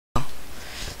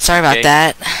Sorry about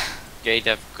that. Gay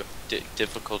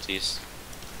difficulties.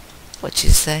 What'd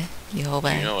you say? You whole You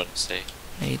bag? know what to say.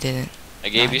 No, you didn't. I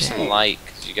gave No, you I some didn't. light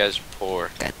because you guys are poor.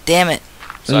 God damn it.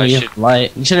 So I you should.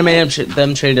 light. You should have made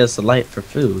them trade us the light for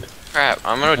food. Crap!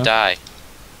 I'm gonna Huh? die.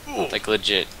 Like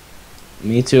legit.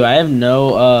 Me too. I have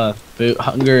no food,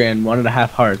 hunger, and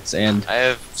 1.5 hearts, and I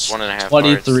have 1.5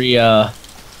 23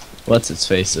 what's its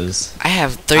faces. I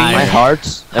have 3 My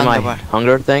hearts and my Hunger bar.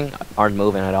 hunger thing aren't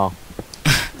moving at all.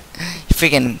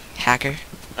 Freaking hacker.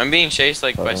 I'm being chased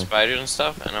like by Okay. spiders and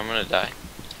stuff, and I'm gonna die.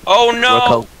 Oh no!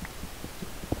 Rocco.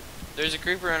 There's a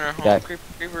creeper in our home. Yeah.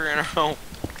 Creeper in our home.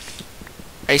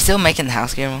 Are you still making the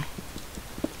house, Guillermo?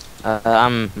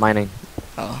 I'm mining.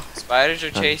 Oh. Spiders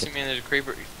are chasing me, and there's a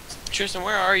creeper. Tristan,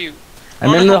 where are you?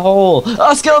 I'm in the hole.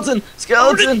 Oh, skeleton!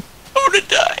 Skeleton! I'm gonna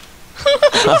die.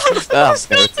 Oh,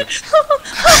 skeleton.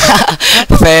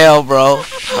 Fail, bro.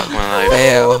 Fuck my life.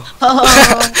 Fail.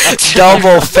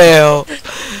 Double fail.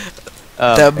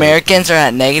 The Americans are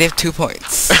at -2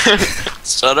 points.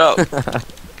 Shut up.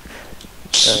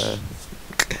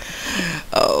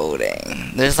 Oh,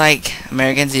 dang. There's like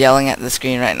Americans yelling at the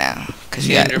screen right now. Cause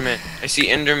you, Enderman. I see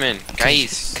Enderman.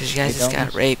 Guys. cause you guys just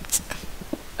got raped.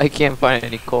 I can't find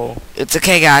any coal. It's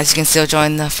okay, guys. You can still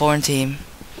join the foreign team.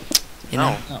 You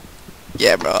know? No.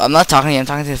 Yeah, bro. I'm not talking to you. I'm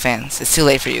talking to the fans. It's too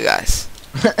late for you guys.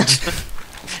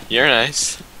 You're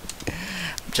nice.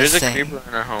 There's Just a saying. creeper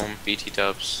in our home. BT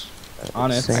dubs.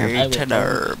 Honest. Same. I will-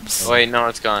 Turbs. Oh, wait, no,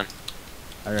 it's gone.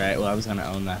 Alright, well, I was gonna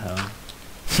own that home.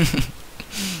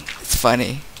 It's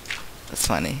funny. That's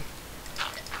funny.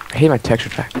 I hate my texture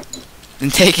pack. Then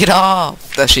take it off.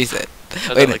 That's what she said.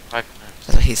 Said Wait, that like 5 times.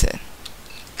 That's what he said.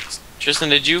 Tristan,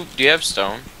 do you have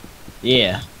stone?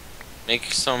 Yeah.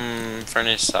 Make some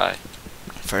furnace side.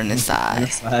 Furnace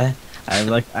eye.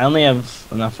 I only have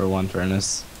enough for 1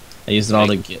 furnace. I used it all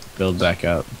to build back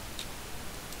up.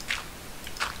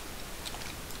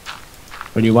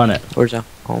 Where do you want it? Where's that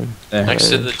home? There. Next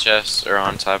to the chest or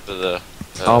on top of the.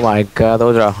 Oh my god,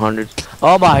 those are 100.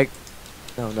 Oh my.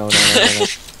 No.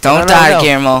 Don't No, die, no.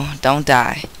 Guillermo. Don't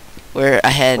die. We're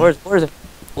ahead. Where's it?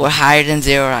 We're higher than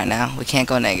 0 right now. We can't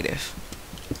go negative.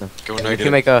 Go We negative.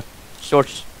 can make a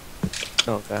short.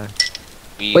 Oh god.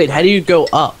 Wait, how do you go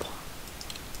up?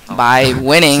 By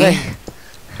winning.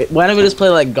 Why don't we just play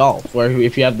like golf, where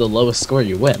if you have the lowest score,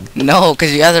 you win? No,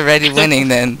 because you guys are already winning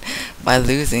then by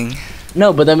losing.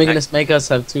 No, but then we can just make us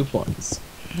have 2 points.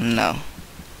 No.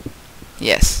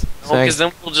 Yes. No, because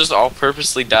then we'll just all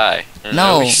purposely die. And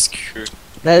No. then we screw.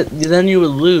 Then you would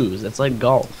lose. That's like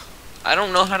golf. I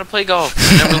don't know how to play golf.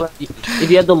 I never learned. If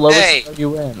you had the lowest Hey. score, you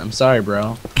win. I'm sorry,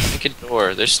 bro. Make a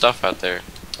door. There's stuff out there.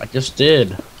 I just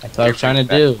did. That's what I was trying to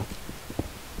do.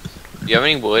 Do you have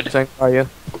any wood? Where are you?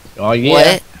 Oh yeah.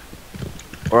 What?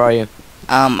 Where are you?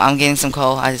 I'm getting some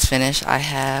coal. I just finished. I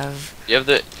have. You have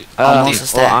the Almost a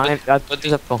stack. Well, I got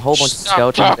there's a whole bunch of Stop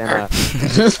skeletons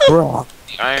and bro.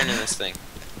 the iron in this thing.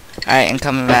 Alright, I'm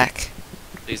coming back.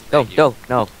 Please. No, Thank you.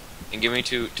 no. And give me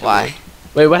two Why? wood.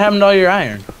 Wait, what happened to all your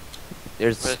iron?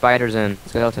 There's What? spiders and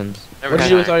skeletons. Never What did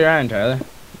had you do with iron. all your iron, Tyler?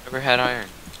 Never had iron.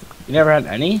 You never had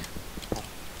any?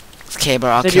 Okay,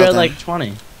 bro. I'll You said you kill had them. like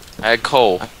 20. I had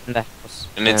coal, I'm in the house.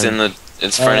 and it's in the.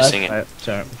 It's Oh, that's furnishing it. right.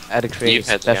 Sorry. I had to create You've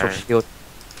a had the special iron. shield.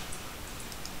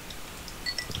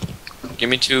 Give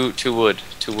me two wood.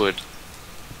 2 wood.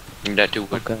 Give me that 2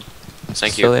 wood. Okay.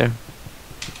 Thank Still you. there.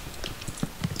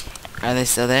 Are they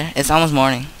still there? It's almost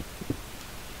morning.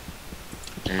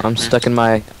 I'm stuck in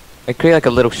my. I create like a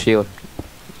little shield.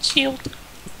 Shield.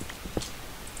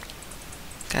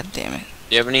 God damn it.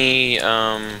 Do you have any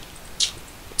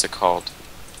what's it called?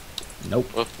 Nope.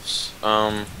 Whoops.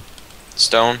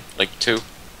 Stone, like 2.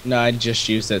 No, I just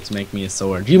used that to make me a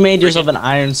sword. You made yourself an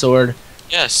iron sword.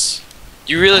 Yes.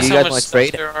 You realize You how guys much wanna stuff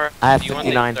trade? there are? I have Do you want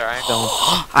 59 the iron? stone.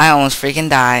 I almost freaking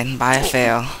died by a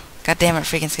fail. God damn it,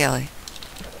 freaking Skelly.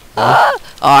 Oh,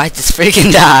 I just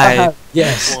freaking died.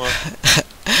 Yes.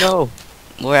 No.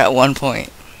 We're at 1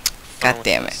 point. God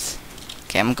damn it.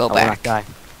 Okay, I'm gonna go I will not back. die.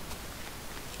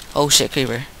 Oh shit,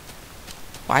 creeper.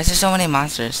 Why is there so many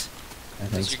monsters?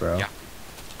 Thanks, bro. Yeah.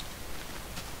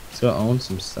 Let's go own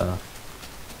some stuff.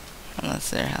 Unless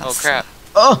their Oh house. crap.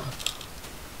 Oh!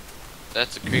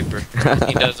 That's a creeper.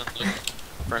 He doesn't look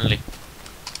friendly.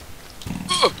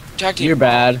 Ugh, attack him. You're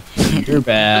bad. You're You're the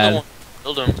bad. one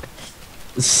who killed him.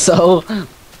 So.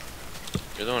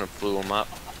 You're the one who blew him up.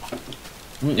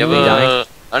 Mm-mm. You have a...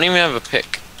 I don't even have a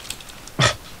pick.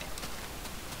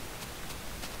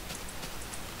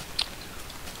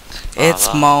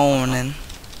 It's morning.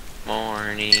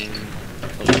 Morning.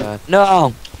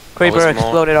 No! Creeper Oh, it's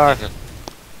exploded our morning.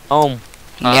 home.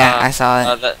 Yeah, I saw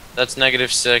it. That's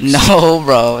 -6. No,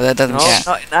 bro, that doesn't No,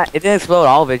 count. no, it didn't explode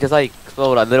all of it. Just like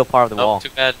explode a little part of the Oh, wall. too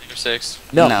bad. -6.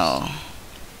 No. No.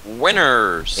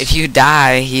 Winners. If you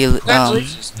die,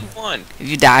 Congratulations, you won. if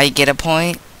you die, you get a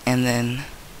point, and then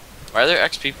Why are there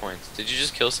XP points? Did you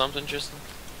just kill something, Tristan?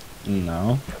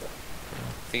 No.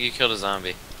 I think you killed a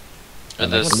zombie. Or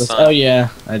the What is this? sun. Oh yeah,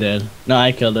 I did. No,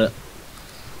 I killed it.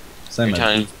 Are you Same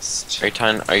trying- beast. Are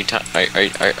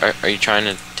you trying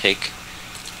to take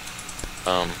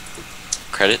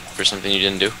credit for something you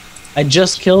didn't do? I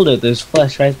just killed it. There's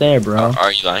flesh right there, bro.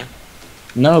 Are you lying?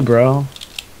 No, bro.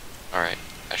 All right,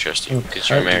 I trust you because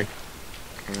you're married.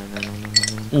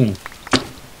 Mm,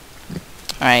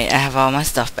 alright, I have all my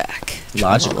stuff back.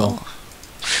 logical.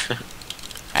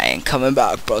 I ain't coming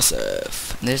back, bro.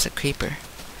 There's a creeper.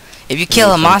 If you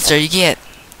kill a monster, you get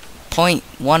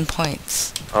 0.1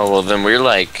 points. Oh well, then we're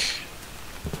like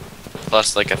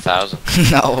plus like 1,000.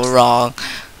 No, wrong.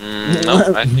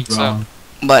 No, I think so. Wrong.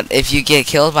 But if you get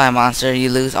killed by a monster, you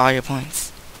lose all your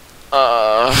points.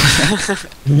 Well,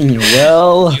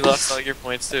 You lost all your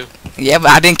points too. Yeah,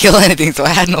 but I didn't kill anything, so I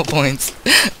had no points.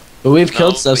 but we've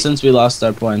killed No, stuff but- since we lost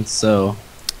our points, so.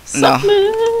 No.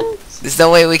 There's no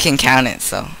way we can count it,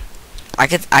 so I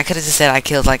could have just said I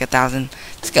killed like 1,000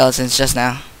 skeletons just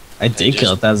now. I did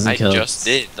kill 1,000 kills. I just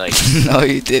did. Like, No,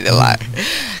 you did a lot.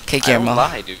 Okay, I don't Guillermo.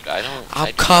 lie, dude. I don't. I'll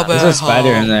I do cover- not. There's a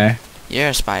spider in there. You're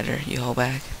a spider. You hold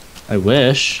back. I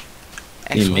wish.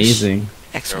 Be amazing.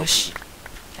 X-wish.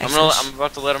 I'm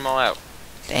about to let them all out.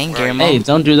 Dang, Where are you? Guillermo. Hey,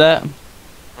 don't do that.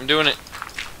 I'm doing it.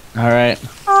 Alright.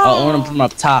 I'll own them from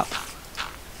up top.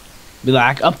 Be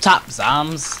like, up top,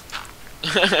 Zoms.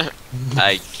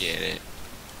 I get it.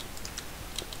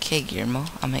 Okay, Guillermo.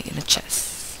 I'm making a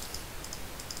chest.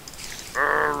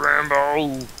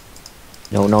 Rambo.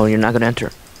 No, you're not gonna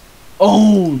enter.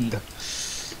 Owned!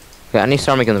 Okay, I need to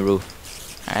start making the roof.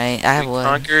 Alright, I have We wood.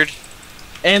 conquered.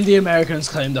 And the Americans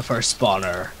claimed the first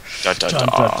spawner. Da, da, Dun,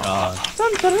 da. dun, dun.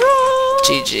 Dun, dun, dun.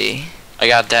 GG. I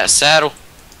got that saddle.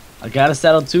 I got a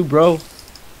saddle too, bro.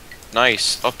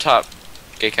 Nice. Up top.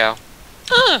 Gay cow.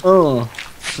 Oh.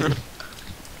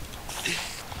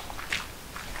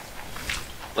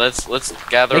 Let's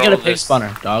gather We all got a of pig this.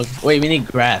 spawner, dog. Wait, we need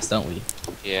grass, don't we?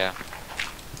 Yeah.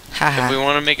 If we Haha.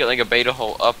 want to make it like a beta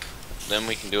hole up, then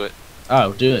we can do it.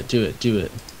 Oh, do it, do it, do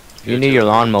it. If you need your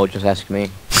lawn mowed, just ask me.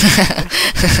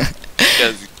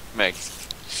 Because Megs.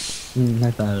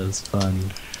 I thought it was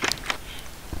fun.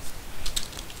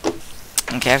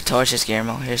 Okay, I have torches,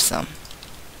 Guillermo. Here's some.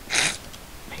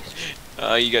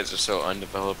 You guys are so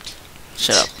undeveloped.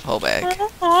 Shut up. Hold back.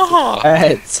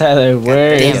 Alright, Tyler,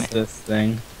 where damn is it. this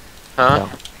thing? Huh?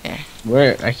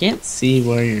 Where? I can't see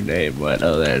where your name went.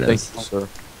 Oh, there it is.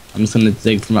 I'm just gonna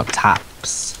dig from up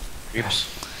tops. Oops.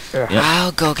 Yep.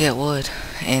 I'll go get wood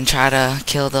and try to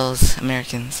kill those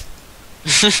Americans.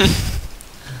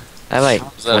 I have like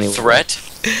Is that a 20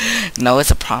 threat? No,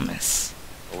 it's a promise.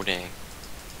 Oh dang.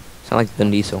 Sound like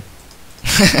Vin Diesel.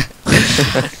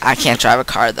 I can't drive a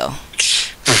car though.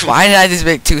 Why did I just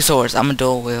make 2 swords? I'm a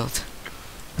dual wield.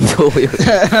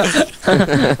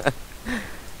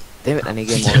 Damn it, I need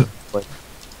to get more wood.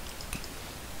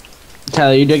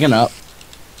 Tyler, you digging up?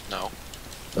 No.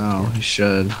 Oh, you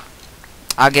should.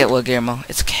 I'll get wood, Guillermo.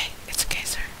 It's okay. It's okay,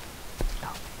 sir.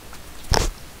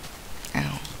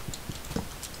 Ow.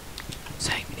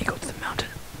 Say, we need to go to the mountain.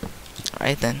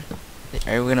 Alright then.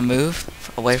 Are we gonna move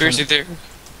away from? Conspiracy theory.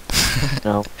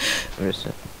 No. Where is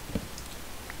it?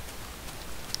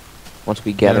 Once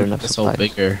we gather enough this whole supplies.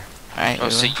 bigger. Alright. Oh,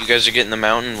 so you guys are getting the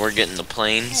mountain, we're getting the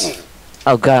plains.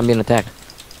 Oh god, I'm being attacked.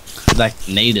 Like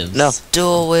natives. No.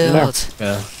 Dual wield.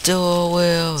 America. Dual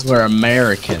wield. We're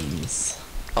Americans.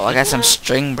 Oh, I got some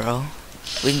string, bro.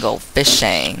 We can go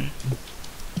fishing.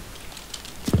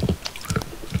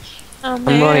 I'm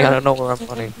running, I don't know where I'm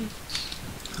running.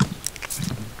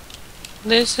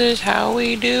 This is how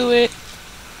we do it.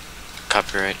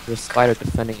 Copyright. There's a spider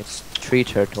defending its tree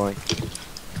territory.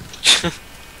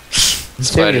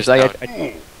 Spiders Serious, out.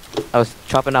 I was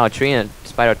chopping down a tree and a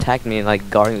spider attacked me and like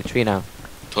guarding the tree now.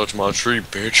 Touch my tree,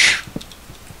 bitch.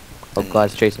 Oh god,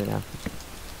 it's chasing me now.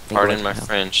 Pardon my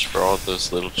French for all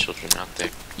those little children out there.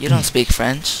 You don't speak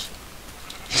French.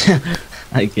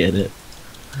 I get it.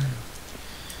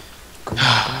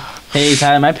 Hey,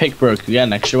 Tyler, my pick broke. You got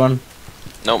an extra one?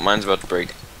 Nope, mine's about to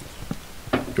break.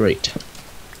 Great.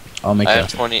 I'll make I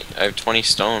it. have 20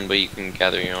 stone, but you can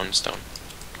gather your own stone.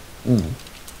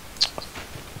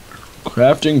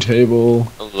 Crafting table.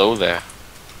 Hello there.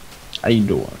 How you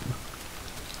doing?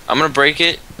 I'm gonna break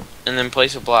it and then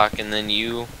place a block, and then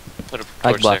you put a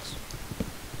Like torch there. blocks.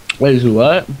 Wait,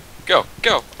 what? Go,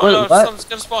 go. Oh Wait, no, what? something's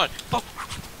gonna spawn. Oh.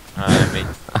 I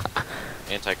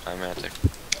made anticlimactic.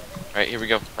 Alright, here we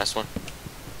go. Last one.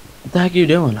 What the heck are you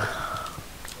doing?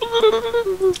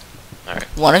 Alright.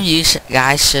 One of you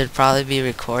guys should probably be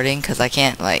recording, because I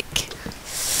can't, like,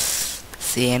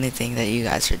 see anything that you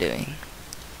guys are doing.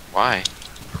 Why?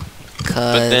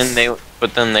 Cause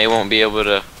But then they won't be able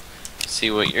to see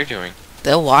what you're doing.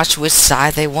 they'll watch which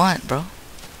side they want, bro.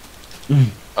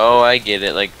 Oh, I get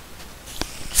it. Like,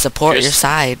 Support your Just-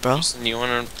 side, bro. Jason, you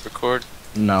want to record?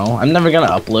 No, I'm never gonna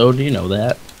upload. You know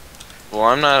that. Well,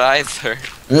 I'm not either.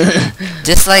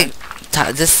 Just like,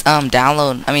 just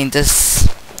download. I mean, just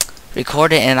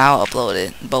record it and I'll upload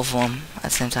it. Both of them at the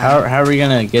same time. How are we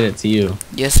gonna get it to you?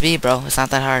 USB, bro. It's not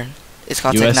that hard. It's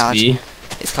called technology.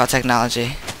 USB. It's called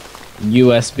technology.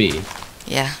 USB.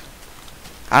 Yeah.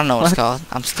 I don't know what it's What? called.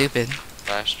 I'm stupid.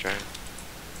 Flash drive.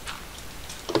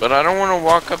 But I don't want to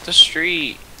walk up the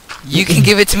street. You can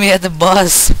give it to me at the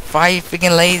bus. Why are you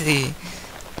freaking lazy?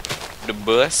 The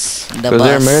bus. The Because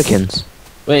they're bus. Americans.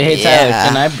 Wait, hey Tyler, Yeah.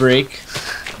 can I break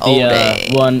Oh, the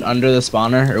dang. one under the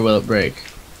spawner, or will it break?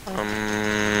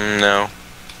 No.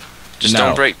 Just No.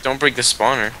 don't break the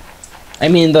spawner. I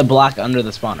mean the block under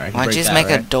the spawner. I can Why don't break you just that, make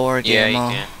a right? door, Yeah, you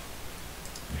Guillermo?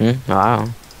 can. No, I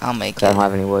don't. I'll make 'Cause I it. don't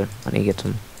have any wood. I need to get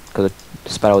some. Because the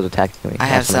spider was attacking me. I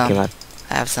have That's when some. came out.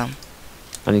 I have some.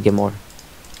 I need to get more.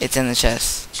 It's in the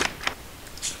chest.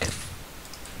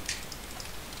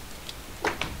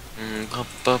 Bu-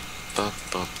 bu- bu-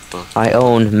 bu- bu. I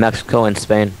own Mexico and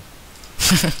Spain.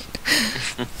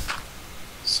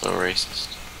 So racist.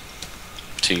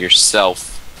 To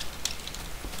yourself.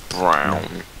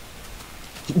 Brown.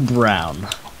 Brown.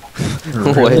 Wait.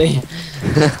 Really? You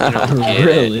don't get it.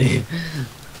 Really?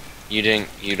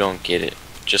 You don't get it.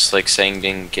 Just like saying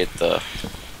didn't get the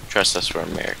trust us, we're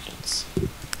Americans.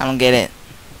 I don't get it.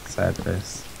 Sad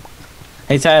face.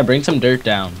 Hey Tyler, bring some dirt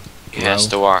down. You has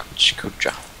to watch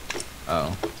Kuja.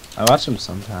 Oh, I watch them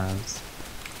sometimes.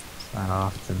 Not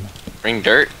often. Bring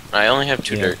dirt? I only have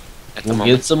 2 Yeah. dirt at the We'll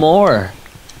moment. get some more.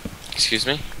 Excuse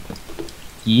me?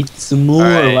 Eat some more.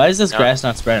 Alright, Why is this now- grass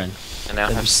not spreading? I now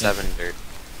That'd have be sick. 7 dirt.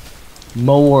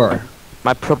 More.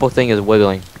 My purple thing is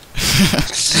wiggling.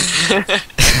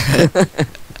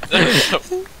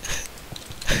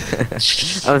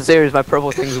 I'm serious, my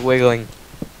purple thing's wiggling.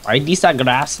 Why this a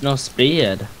grass no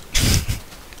spread?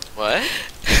 What?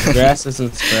 Grass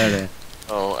isn't spreading.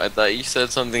 Oh, I thought you said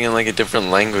something in like a different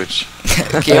language.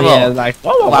 Guillermo, Yeah, like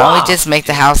whoa, whoa, why don't whoa. we just make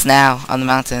the house now on the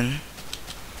mountain?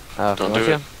 Don't want do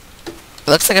you? it. It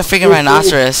looks like a freaking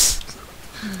rhinoceros.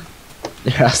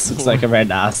 Your house looks like a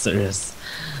rhinoceros.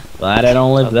 Glad I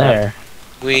don't live there.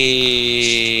 We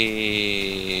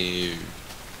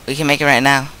We can make it right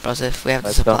now, bros, if we have the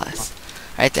Let's go. supplies.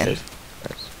 Right then.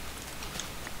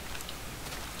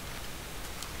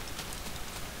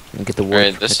 And get the wood.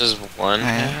 Alright, this is one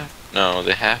Alright. half? No,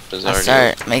 the half is I'll already.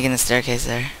 start making the staircase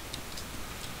there.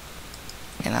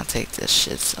 And I'll take this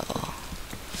shit, so...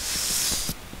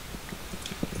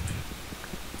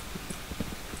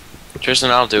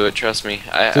 Tristan, I'll do it, trust me.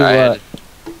 Do what?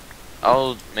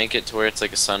 I'll make it to where it's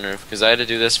like a sunroof, because I had to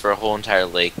do this for a whole entire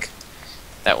lake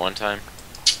that one time.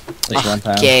 Like one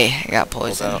time. Okay, I got Hold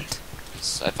poisoned.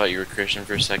 So I thought you were Christian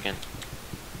for a second,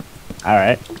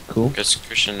 Alright, cool. because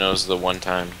Christian knows the one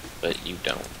time, but you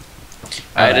don't.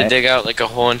 I had to Alright. dig out like a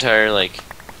whole entire like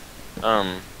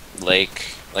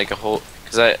lake, like a whole,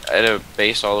 because I had a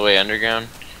base all the way underground,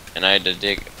 and I had to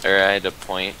dig, or I had to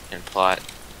point and plot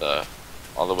the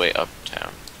all the way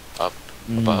uptown, up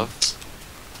above.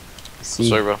 See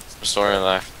Sorry, bro. Story of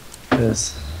life.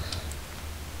 this.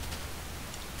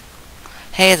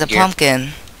 Hey, it's a Here. pumpkin.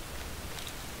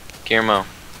 Guillermo,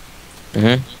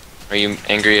 Mm-hmm. are you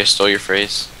angry I stole your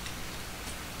phrase?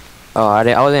 Oh, I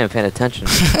wasn't even paying attention.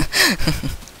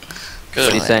 Good. What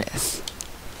do you say?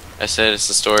 I said it's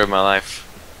the story of my life.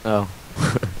 Oh.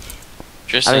 I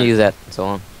Tristan, didn't use that so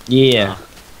long. Yeah.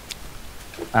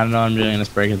 I don't know what I'm doing this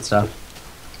breaking stuff.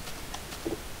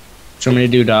 What you want me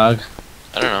to do, dog?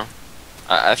 I don't know.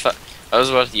 I thought I was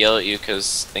about to yell at you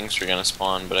because things were gonna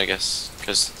spawn, but I guess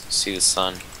because see the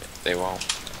sun, they won't.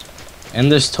 And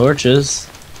there's torches.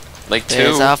 Like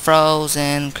There's 2. a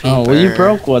frozen creeper. Oh, well you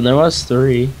broke one. There was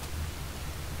 3.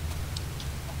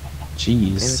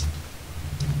 Jeez.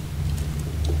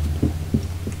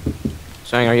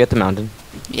 Sorry, are you at the mountain?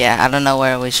 Yeah, I don't know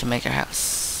where we should make our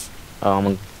house. Oh, I'm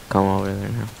gonna come over there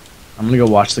now. I'm gonna go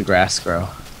watch the grass grow.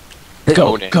 Oh,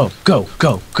 Go, damn. go, go,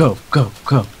 go, go, go,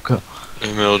 go, go.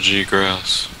 MLG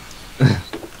grass.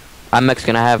 I'm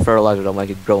Mexican, I have fertilizer that'll make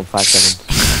it grow in 5 seconds.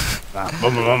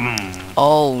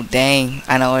 Oh, dang.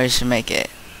 I know where we should make it.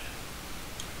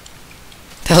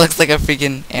 That looks like a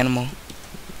freaking animal.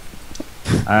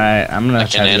 I Alright, I'm gonna Like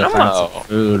try an to go find animal. some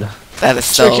food. That is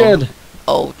so Chicken!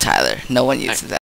 old, Tyler. No one uses that.